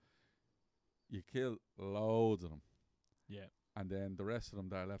stuff. You kill loads of them, Yeah. and then the rest of them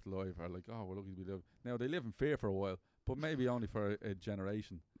that are left alive are like, oh, we're lucky to be living. Now they live in fear for a while, but maybe only for a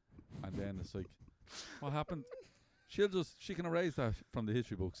generation, and then it's like, what happened? She can erase that from the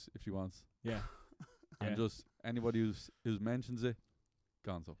history books if she wants, Yeah. and just anybody who mentions it,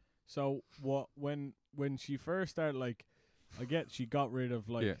 gone. So what when she first started, like, I get she got rid of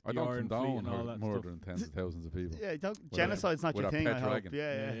like I the don't Iron Fleet condone and all her that murdering tens of thousands of people. Yeah, don't, With genocide's not with your a thing, pet I hope. dragon.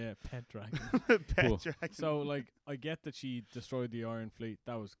 Yeah, Yeah, pet dragon. yeah. Pet Cool. dragon. So like I get that she destroyed the Iron Fleet.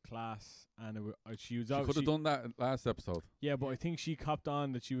 That was class, and she was She out. could have done that last episode. Yeah, but I think she copped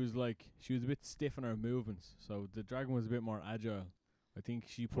on that she was a bit stiff in her movements. So the dragon was a bit more agile. I think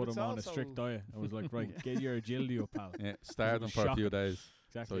she put it's him on a also- strict diet and was like, right, Yeah. get your agility up, pal. Yeah, starve them was for a few shocking. days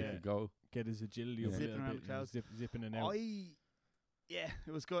so Exactly. he Yeah. could go. Get his agility up Yeah. a Zipping little around bit, the clouds. zipping in and out. Yeah,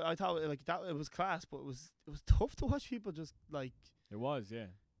 it was good. I thought like that it was class, but it was tough to watch people just like It was, yeah.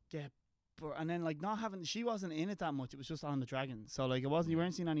 and then like not having she wasn't in it that much. It was just on the dragon, so like it wasn't you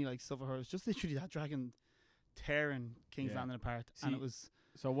weren't seeing any like stuff of her. It was just literally that dragon tearing King's Yeah. Landing apart, See, and it was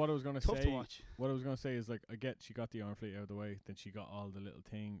So what I was gonna tough say, to watch. what I was gonna say is like I get she got the Iron Fleet out of the way, then she got all the little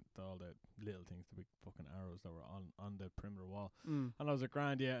things, the big fucking arrows that were on the perimeter wall, Mm. and I was like,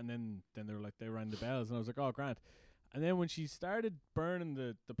 grand, yeah. And then they were like they rang the bells, and I was like, oh, grand. And then when she started burning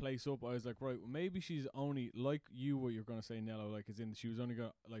the place up, I was like, right, well, maybe she's only like what you're gonna say, Nello, like, as in she was only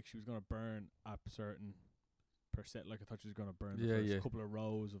gonna burn a certain percent. Like I thought she was gonna burn the Yeah, first yeah. couple of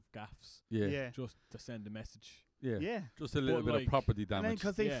rows of gaffs Yeah, Yeah, just to send a message. yeah, yeah. Just a little But bit like- of property And then damage.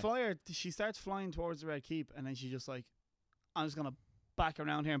 because they Yeah. fly her, she starts flying towards the Red Keep, and then she just like, I'm just gonna back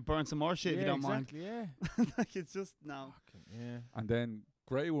around here and burn some more shit if you don't exactly, Yeah. mind. Like it's just no. Fucking, yeah. And then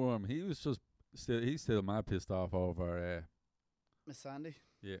Grey Worm, he's still mad pissed off over Miss Sandy.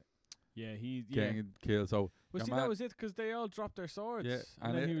 Yeah, yeah. getting killed. So Well, your see, man- that was it, 'cause they all dropped their swords. yeah,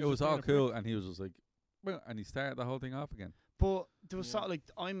 and then he it just was all being a cool, prick. and he was just like, well, and he started the whole thing off again. But there was Yeah. sort of like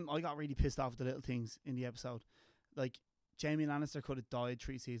I got really pissed off at the little things in the episode. Like Jamie Lannister could have died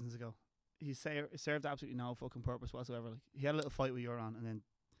 3 seasons ago. He served absolutely no fucking purpose whatsoever. Like he had a little fight with Euron, and then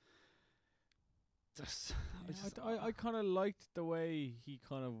just I kind of liked the way he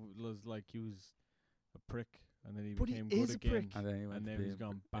kind of was like he was a prick, and then he But he became good is a again, prick. And then he went and to then he's being-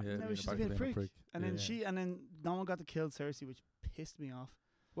 gone back. yeah, to Now being he's a just a bad bit prick. prick. And then Yeah. and then no one got to kill Cersei, which pissed me off.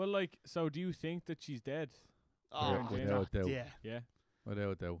 Well, like, so do you think that she's dead? Oh, Yeah, without doubt. yeah. Yeah,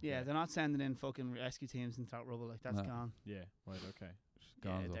 Without doubt. Yeah, they're not sending in fucking rescue teams into that rubble. Like that's No. gone. yeah, right, okay. She's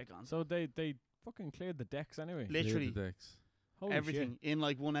Yeah, gone, they're gone. So they fucking cleared the decks anyway. Cleared Literally the decks. Holy everything shit. in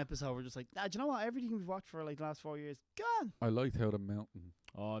like one episode. We're just like, do you know what? Everything we've watched for like the last 4 years, gone. I liked how the mountain.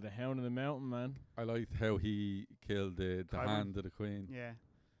 Oh, the Hound of the Mountain, man. I liked how he killed the Qyburn. hand of the queen. Yeah,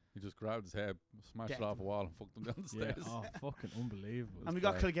 He just grabbed his head, smashed it Decked off a him. wall, and fucked him down the Yeah. stairs. Oh, fucking unbelievable. and we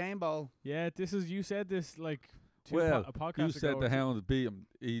got class. Clegane Bowl. Yeah, you said this like Well, a podcast You ago said or the two- hound beat him.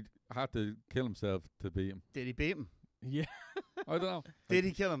 He had to kill himself to beat him. Did he beat him? Yeah, I don't know. Did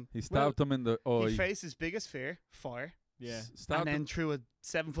he kill him? He stabbed him in the eye. He faced his biggest fear, fire, yeah. Stabbed and then him, threw a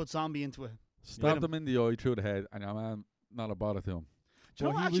 7-foot zombie into it. stabbed him. him in the eye through the head, and your man not a bother to him. Do you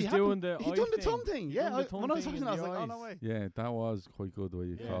know Well, what he was actually doing happened? the He eye done the thing. thumb thing. He Yeah, done the thumb when I was thing watching in it, I was the like, oh no eyes. way. Yeah, that was quite good the way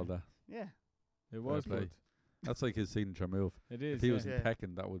you Yeah. called that. Yeah. It was play. good. That's like his signature move. It If is. he yeah. was in Yeah.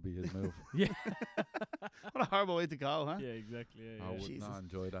 Tekken, that would be his move. yeah. What a horrible way to go, huh? Yeah, exactly. Yeah, I yeah. would Jesus. not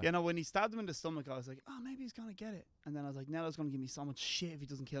enjoy that. You know, when he stabbed him in the stomach, I was like, oh, maybe he's gonna get it. And then I was like, Nello's gonna give me so much shit if he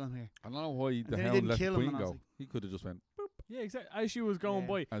doesn't kill him here. I don't know why the then he hound didn't let the kill him, queen and I was go. like- He could have just went. Yeah, exactly. As she was going Yeah.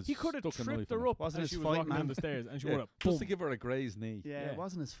 by, As he could have stuck a knife tripped in her her. up Wasn't as his she was fight, walking down man. the stairs, and she Yeah, would have just to give her a grazed knee. Yeah, Yeah. it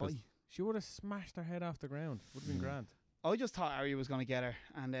wasn't his fight. she would have smashed her head off the ground. Would have been Mm. grand. I just thought Arya was gonna get her,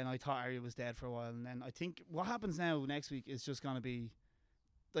 and then I thought Arya was dead for a while, and then I think what happens now next week is just gonna be,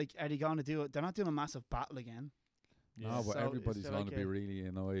 like, are they gonna do it? They're not doing a massive battle again. Yeah. No, but So everybody's it's going like to be a- really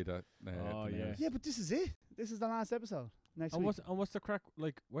annoyed at. Oh, the yeah. news. Yeah, but this is it. This is the last episode next And week. what's the crack?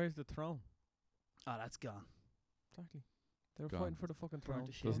 Like, where's the throne? Oh, that's gone. Exactly. They were Gone. fighting for the fucking Burnt throne.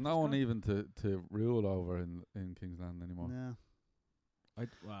 to shit. There's It's no one gone. even to rule over in King's Landing anymore. No.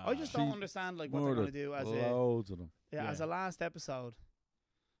 Wow. I just don't She understand like what they're gonna Murdered do as a loads of them. as Yeah. a last episode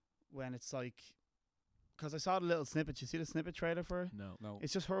when it's like, because I saw the little snippet. You see the snippet trailer for it? No. No.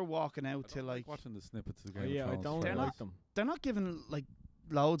 It's just her walking out I to don't like. watching the snippets of Oh, Game of yeah, I Thrones. don't They're like not- them. They're not giving like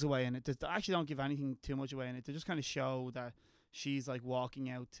loads away in it. They actually don't give anything too much away in it. They just kind of show that she's like walking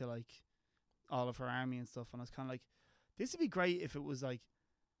out to like all of her army and stuff. And I was kind of like, this would be great if it was like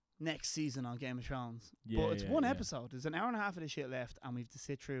next season on Game of Thrones. Yeah, But it's yeah, one yeah. episode. There's an hour and a half of this shit left, and we have to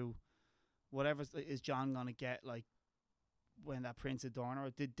sit through whatever is John gonna get like when that Prince of Dorne. Or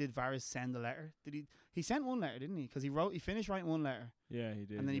did Varys send a letter? Did he? He sent one letter, didn't he? Because he finished writing one letter. Yeah, he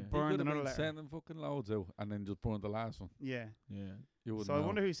did. And then he yeah. burned He could have another been letter. sending fucking loads out and then just burned the last one. Yeah. Yeah. You wouldn't So I know.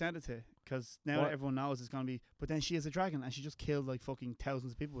 wonder who he sent it to, because now What- everyone knows it's gonna be. But then she is a dragon, and she just killed like fucking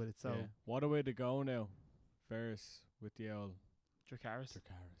thousands of people with it. So yeah. What a way to go now. Ferris with the old Dracarys.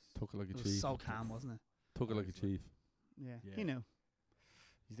 Dracarys. Took it like a It was chief. so calm, wasn't it? Took it like a Honestly. chief. Yeah. Yeah. He knew.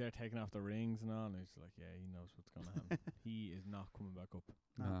 He's there taking off the rings and all, and he's like, yeah, he knows what's gonna happen. He is not coming back up.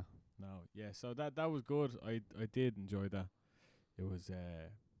 No. Nah. No. Yeah. So that was good. I did enjoy that.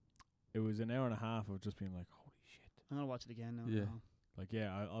 It was an hour and a half of just being like, holy shit. I'm gonna watch it again now. Yeah. Like,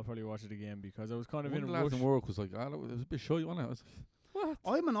 yeah, I'll probably watch it again because I was kind of One in of a the lads rush. in work was like, it was a bit shy, wasn't it? I was like, what?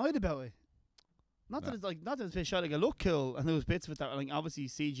 I'm annoyed about it. Not No. that it's like, not that it's a bit shot. Like, it looked cool, and there was bits of it that, like, obviously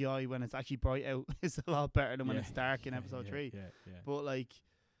CGI when it's actually bright out is a lot better than when Yeah. it's dark in Yeah, episode yeah, 3. Yeah, yeah. But like,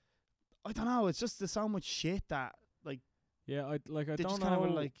 I don't know. It's just there's so much shit that like Yeah, I they don't just know. kind of were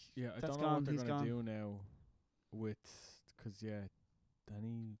like, yeah, I that's don't know what gone, they're he's gonna gone. do now with, because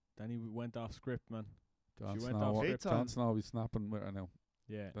Danny went off script, man. Jon She went Snow, off big time. Jon Snow will be snapping with her now.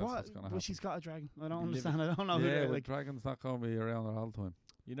 Yeah, That's what? what's gonna Well, happen. she's got a dragon. I don't You live- understand. I don't know who Yeah, they're the like. dragon's not going to be around her all the time.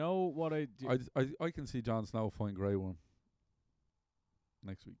 you know what I do? I can see Jon Snow find Grey Worm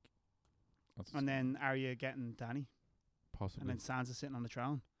next week. That's And then Arya getting Dany, possibly. and then Sansa sitting on the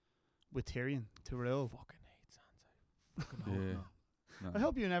throne with Tyrion to rule. fucking hate Sansa. Fucking Yeah. hope not. No. I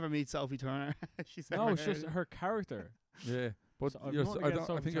hope you never meet Sophie Turner. She's No, ever it's just heard. her character. Yeah, but So I've you're nothing I, against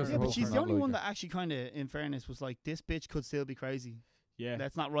don't, I Sophie think you're Turner. Yeah, but supposed she's to the not only like one her. that actually kind of, in fairness, was like, this bitch could still be crazy. Yeah,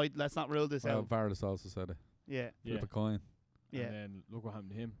 Let's not rule this Well, out. Varys also said it. Yeah, yeah. Flip a coin. yeah. And then look what happened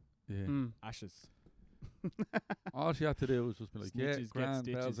to him. Yeah. Mm. Ashes. All she had to do was just be like, yeah, Snitches get grand,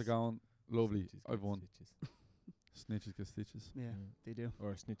 bells are stitches. going. Lovely. Snitches get I've won. stitches. Snitches get stitches. Yeah, they do.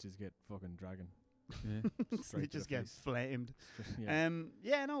 Or snitches get fucking dragon. Yeah. Straight to Snitches the get face. flamed. Yeah.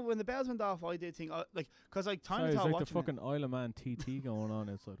 Yeah, no, when the bells went off, I did think, like, because like time Sorry, to it's talk like the watching fucking Isle of Man TT going on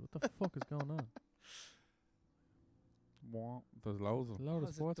outside. What the fuck is going on? What? There's loads of A them. load of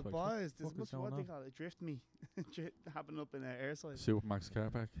it. sports The bikes. boys, fuck this is what going they on? call it, drift me, happening up in Airside. Supermax car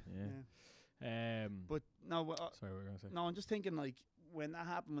park. Yeah. But no, Sorry, what were we gonna say? no, I'm just thinking like when that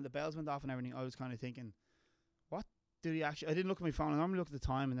happened, when the bells went off and everything, I was kind of thinking, what did he actually? I didn't look at my phone. I normally look at the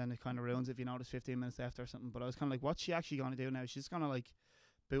time, and then it kind of ruins if you notice 15 minutes left or something. But I was kind of like, what's she actually going to do now? She's going to like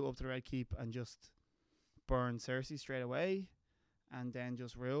boot up to the Red Keep and just burn Cersei straight away, and then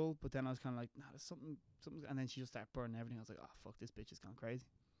just rule. But then I was kind of like, nah, there's something, and then she just started burning everything. I was like, oh fuck, this bitch has gone crazy.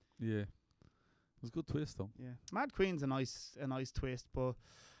 Yeah. It was a good twist though. Yeah, Mad Queen's a nice twist, but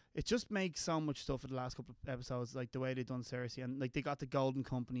it just makes so much stuff for the last couple of episodes, like the way they done Cersei, and like they got the Golden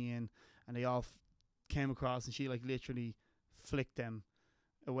Company in, and they all came across, and she like literally flicked them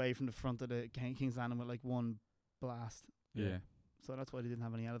away from the front of the King's Landing with like one blast. Yeah. Yeah. So that's why they didn't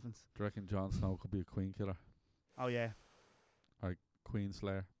have any elephants. Do you reckon Jon Snow could be a queen killer? Oh yeah, Queen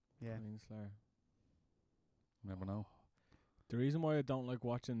slayer? yeah. Queen Slayer. Never know. The reason why I don't like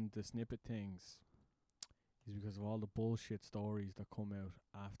watching the snippet things is because of all the bullshit stories that come out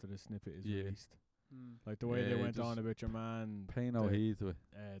after the snippet is Yeah. released. Like the way Yeah, they you went just on about your man, Pay no the- heed to it.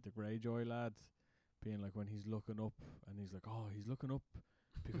 the Greyjoy lad, being like when he's looking up and he's like, oh, he's looking up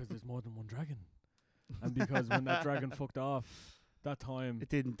because there's more than one dragon, and because when that dragon fucked off that time It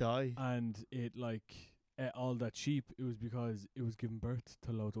didn't die. and it like ate all that sheep, it was because it was giving birth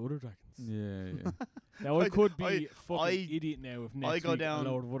to loads of other dragons. Yeah, yeah. Now I could be I- fucking I- idiot now if next go week down-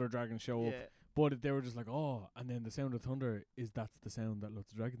 a load of other dragons show up. Yeah. But they were just like, oh, and then the sound of thunder that's the sound that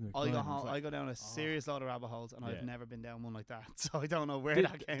lots of dragons make. I go, Fine. It's like, I go down a serious lot of rabbit holes, and Yeah. I've never been down one like that. So I don't know where thi-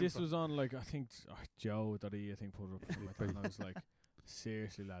 that came this from. was on like I think Joe that I think put it up something like that, and I was like,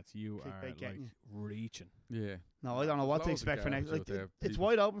 seriously lads, you Clickbait are like getting you. reaching. Yeah. No, I don't know what to Loads of expect for next. garbage Like out there. it's People-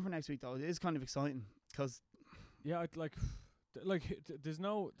 wide open for next week though. It is kind of exciting because Yeah, I'd like there's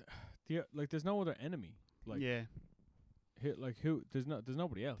no there's no other enemy. Like yeah, who there's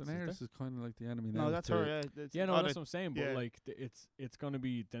nobody else. Is there? Daenerys is kind of like the enemy now. no, that's to- her. Yeah, it's Yeah, no, other that's what I'm saying. But yeah. like it's gonna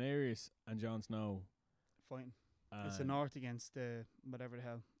be Daenerys and Jon Snow. fighting. And It's the North against whatever the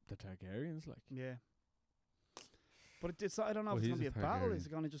hell. the Targaryens, like. Yeah. But it's I don't know Well, if it's he's gonna be a a battle. Targaryen. Is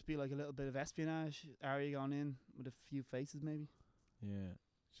it gonna just be like a little bit of espionage? Arya going in with a few faces, maybe. Yeah.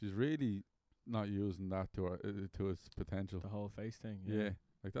 She's really not using that to its potential. The whole face thing. Yeah.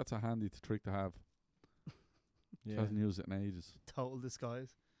 Like that's a handy trick to have. She Yeah. hasn't used it in ages. Total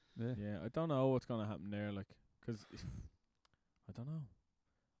disguise. Yeah. Yeah, I don't know what's gonna happen there, like, 'cause I don't know.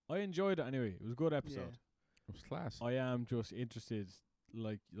 I enjoyed it anyway. It was a good episode. It was class. I am just interested,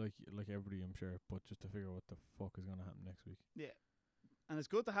 like everybody, I'm sure, but just to figure out what the fuck is gonna happen next week. Yeah, and it's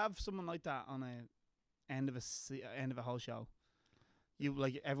good to have someone like that on a end of end of a whole show. You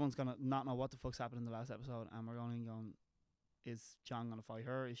like everyone's gonna not know what the fuck's happened in the last episode, and we're going. Is John gonna fight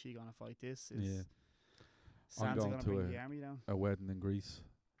her? Is she gonna fight this? Is Sansa going gonna to bring the army down? a wedding in Greece,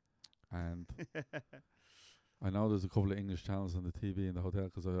 and I know there's a couple of English channels on the TV in the hotel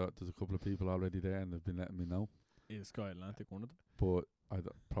because there's a couple of people already there and they've been letting me know. Is Sky Atlantic one of them? But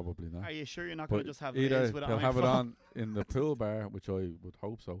probably not. Are you sure you're not But gonna just have either Liz with they'll an have it iPhone? on in the pool bar, which I would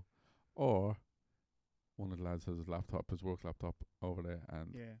hope so, or one of the lads has his laptop, his work laptop over there,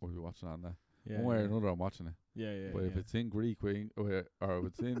 and Yeah. we'll be watching on there. Yeah. One way or another, I'm watching it. Yeah. But if it's in Greek or if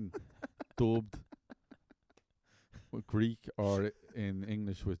it's in dubbed with Greek or in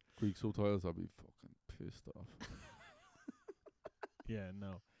English with Greek subtitles, I'll be fucking pissed off. Yeah,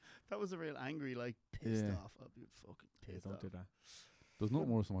 no. That was a real angry, like pissed Yeah. off. I'd be fucking Yeah, pissed don't off. do that. There's nothing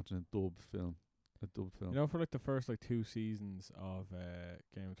worse than watching a dubbed film. A dubbed film. You know, for like the first like 2 seasons of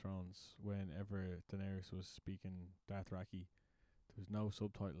Game of Thrones, whenever Daenerys was speaking Dothraki, there was no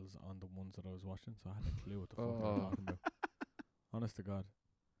subtitles on the ones that I was watching, so I had no clue what the fuck they were talking about. Honest to God.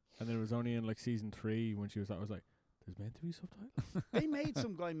 And then it was only in like season 3 when she was, I was like, there's meant to be subtitles? They made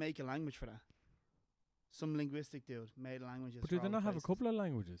some guy make a language for that. Some linguistic dude made languages. But for do they all not the have a places. couple of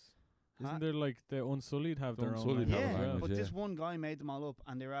languages? Huh? Isn't there like the Unsullied have The their own Unsullied language have a Yeah, as well? language, but yeah. this one guy made them all up,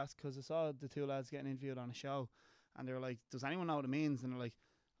 and they were asked because I saw the 2 lads getting interviewed on a show, and they were like, "Does anyone know what it means?" And they're like,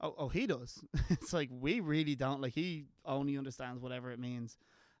 "Oh, he does." It's like we really don't. Like he only understands whatever it means,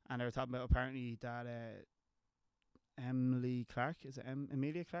 and they were talking about apparently that Emily Clark is it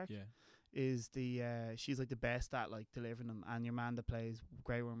Emilia Clark Yeah. is the she's like the best at like delivering them, and your man that plays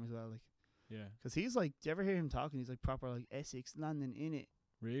Grey Worm as well, like Yeah. because he's like, do you ever hear him talking? He's like proper like Essex London in it.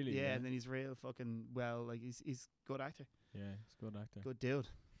 Really? Yeah, and then he's real fucking well, like he's good actor, Yeah, he's a good actor. good dude.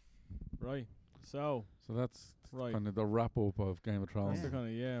 Right. So, So that's right. kind of the wrap up of Game of Thrones. That's the kind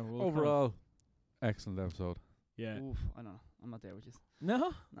of, yeah. We'll Overall, excellent episode. yeah. Oof, I don't know. I'm not there with you.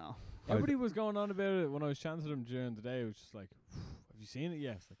 No? No. Everybody was going on about it when I was chatting to them during the day. It was just like, have you seen it?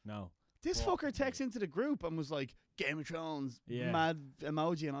 Yes. Like, no. This Fuck fucker texts into the group and was like, Game of Thrones, Yeah. mad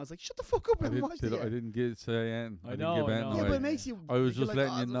emoji. And I was like, shut the fuck up I, and watch I it. didn't say N. I didn't know, give I N know. Yeah, away. but it makes you. I was you're just like,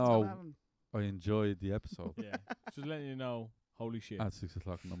 letting you that's what's gonna know. happen. I enjoyed the episode Yeah. Just letting you know, holy shit. at 6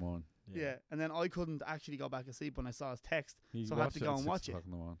 o'clock in the morning. Yeah. And then I couldn't actually go back to sleep when I saw his text He So I had Watched to go at and 6 watch it o'clock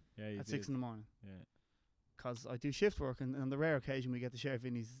in the morning. yeah, he at did. 6 in the morning. Yeah. Because I do shift work, and on the rare occasion we get to share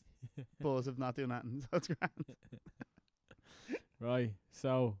Vinny's buzz of not doing that. So it's grand. Right.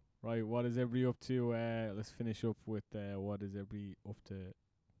 So, right, what is everybody up to? Let's finish up with what is everybody up to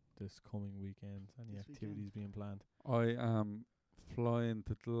this coming weekend? Any This activities being planned? I am flying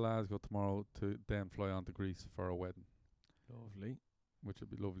to Glasgow tomorrow to then fly on to Greece for a wedding, Lovely. which would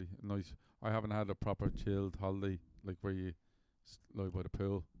be lovely. Nice. I haven't had a proper chilled holiday, like where you lie by the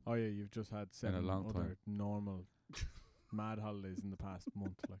pool. Oh yeah, you've just had In a 7 long other time. normal mad holidays in the past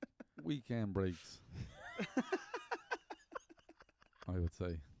month. Like, Weekend breaks, I would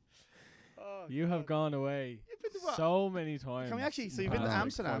say. Oh, you have God. gone away You've been to what? so many times. Can we actually? So in you've the been to past, like,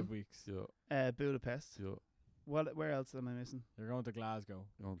 Amsterdam, 5 weeks. Yeah, Budapest. yeah. Where else am I missing? You're going to Glasgow.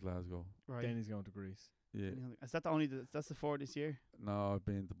 Going to Glasgow. Right. Then he's going to Greece. Yeah. Is that the only? That's the 4 this year. No, I've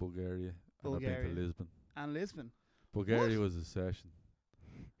been to Bulgaria. And I've Bulgaria. been to Lisbon. And Lisbon. Bulgaria was a session.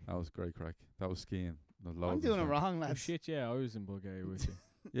 That was great crack. That was skiing. There's I'm loads of doing it skiing. wrong, Oh lads. shit! Yeah, I was in Bulgaria with you.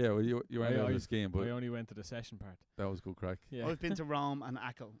 Yeah, well, you went out I- to skiing, I but only went to the session part. that was good crack. Yeah. I've been to Rome and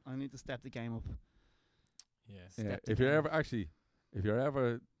Ackle. I need to step the game up. Yeah. Yeah, Step the if you're game ever if you're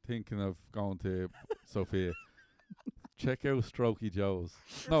ever thinking of going to Sofia, check out Strokey Joe's.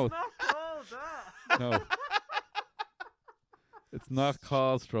 No, no, it's not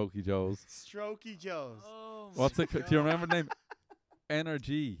called Strokey Joe's. Strokey Joe's. Oh What's it? Do you remember the name?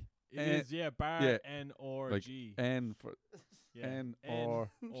 Energy. It N- is, yeah, bar yeah, N or like G. N for Yeah. N or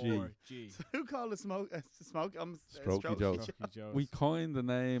G. or G. Who called it smoke? Smoke. Strokey Joe's. Strokey Joe's. We coined the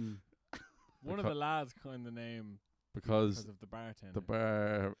name One of the lads coined the name because because of the bartender. the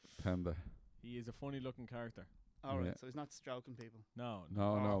bartender. He is a funny looking character. All right, Yeah. so he's not stroking people. No,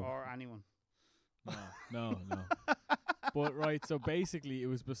 No, no. Or anyone. no. But right, so basically it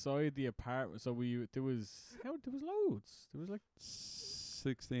was beside the apartment. So there was loads. There was like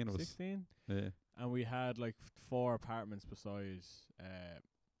 16 of us. 16, Yeah. and we had like 4 apartments beside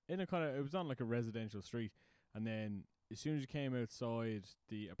in a kind of, it was on like a residential street, and then as soon as you came outside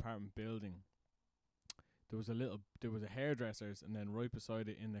the apartment building, there was a hairdresser's, and then right beside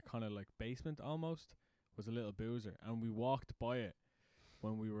it in the kind of like basement almost was a little boozer, and we walked by it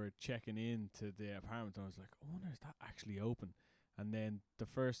when we were checking in to the apartment, and I was like, I wonder, is that actually open? And then the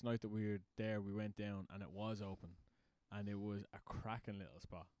first night that we were there, we went down and it was open, and it was a cracking little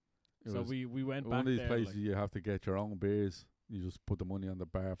spot. So we went back one of these there, places like, you have to get your own beers. You just put the money on the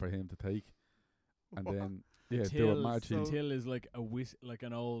bar for him to take, and then do a mad cheap. Till is like like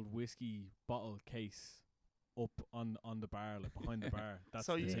an old whiskey bottle case up on the bar, like behind the bar. That's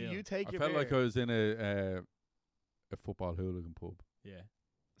so the till. you take I your felt beer. like I was in a football hooligan pub. Yeah,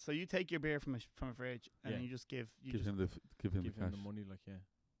 So you take your beer from a fridge and Yeah. then you just give Give him the give cash. him the money, like, yeah.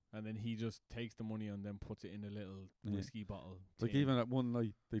 And then he just takes the money and then puts it in a little Yeah. whiskey bottle. Like tin. even at one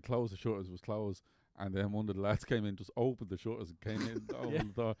night they closed, the shutters was closed, and then one of the lads came in, just opened the shutters and came in, opened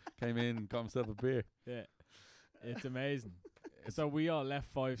the door, came in and got himself a beer. Yeah, it's amazing. So we all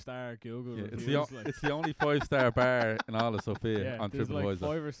left 5-star Google Yeah, reviews. it's the only 5-star bar in all of Sophia yeah, on there's like TripAdvisor.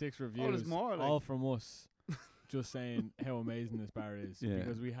 5 or 6 reviews, more, like- all from us, just saying how amazing this bar is. Yeah.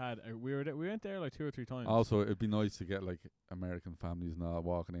 Because we went there like 2 or 3 times. Also, it'd be nice to get like American families now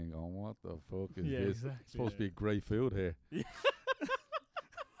walking in going, what the fuck is Yeah, this? exactly, It's supposed to be yeah. great food here.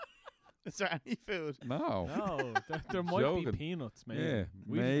 Is there any food? No. No, there might be Joking. peanuts, maybe. Yeah,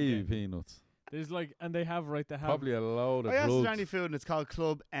 We didn't maybe get- peanuts. There's like, and they have Probably a load of I asked is there drugs. any food and it's called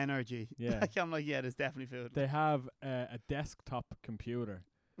Club Energy. Yeah. Like, I'm like, yeah, there's definitely food. They have a desktop computer.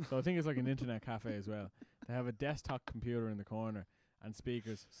 So I think it's like an internet cafe as well. They have a desktop computer in the corner and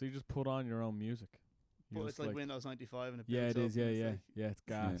speakers. So you just put on your own music. You But just it's like Windows 95 and it yeah, builds it up is. Yeah, and it's yeah, like, yeah. It's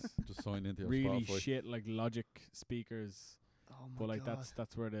Yeah, gas. just sign into your Really Spotify. shit like Logic speakers. oh my But like God.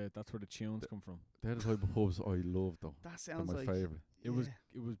 that's where the tunes come from. They're the type of pubs I love though. That They're sounds my like favourite. It was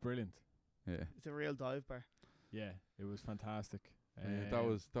yeah, brilliant. Yeah. it's a real dive bar. Yeah, it was fantastic. Yeah, that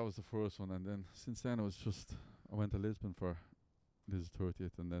was the first one, and then since then it was just I went to Lisbon for Liz's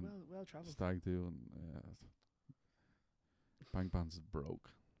 30th, and then Well travelled. Stag Do, and Bang Bands is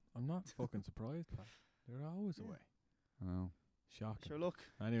broke. I'm not fucking surprised, Pat. They're always Yeah. away. I know. Shocking. Sure, look.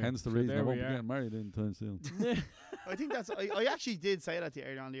 Anyway, Hence the so reason I there won't we be are. getting married anytime soon. I think that's. I actually did say that to you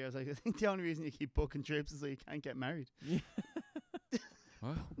earlier on in the year. I was like, I think the only reason you keep booking trips is so you can't get married.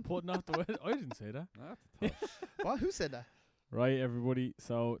 What? Putting off the wedding. I didn't say that. That's What? Who said that? Right, everybody.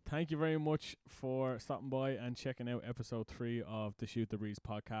 So thank you very much for stopping by and checking out episode 3 of the Shoot the Breeze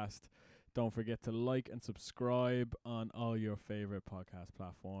podcast. Don't forget to like and subscribe on all your favorite podcast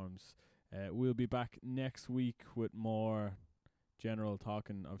platforms. We'll be back next week with more general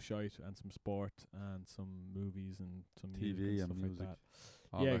talking of shite and some sport and some movies and some music TV and and stuff music. like that.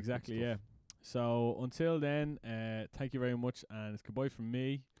 all Yeah, that good exactly. stuff. Yeah. So until then, thank you very much, and it's goodbye from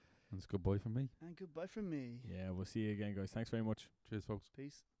me. And it's goodbye from me. And goodbye from me. Yeah, we'll see you again, guys. Thanks very much. Cheers, folks.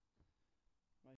 Peace.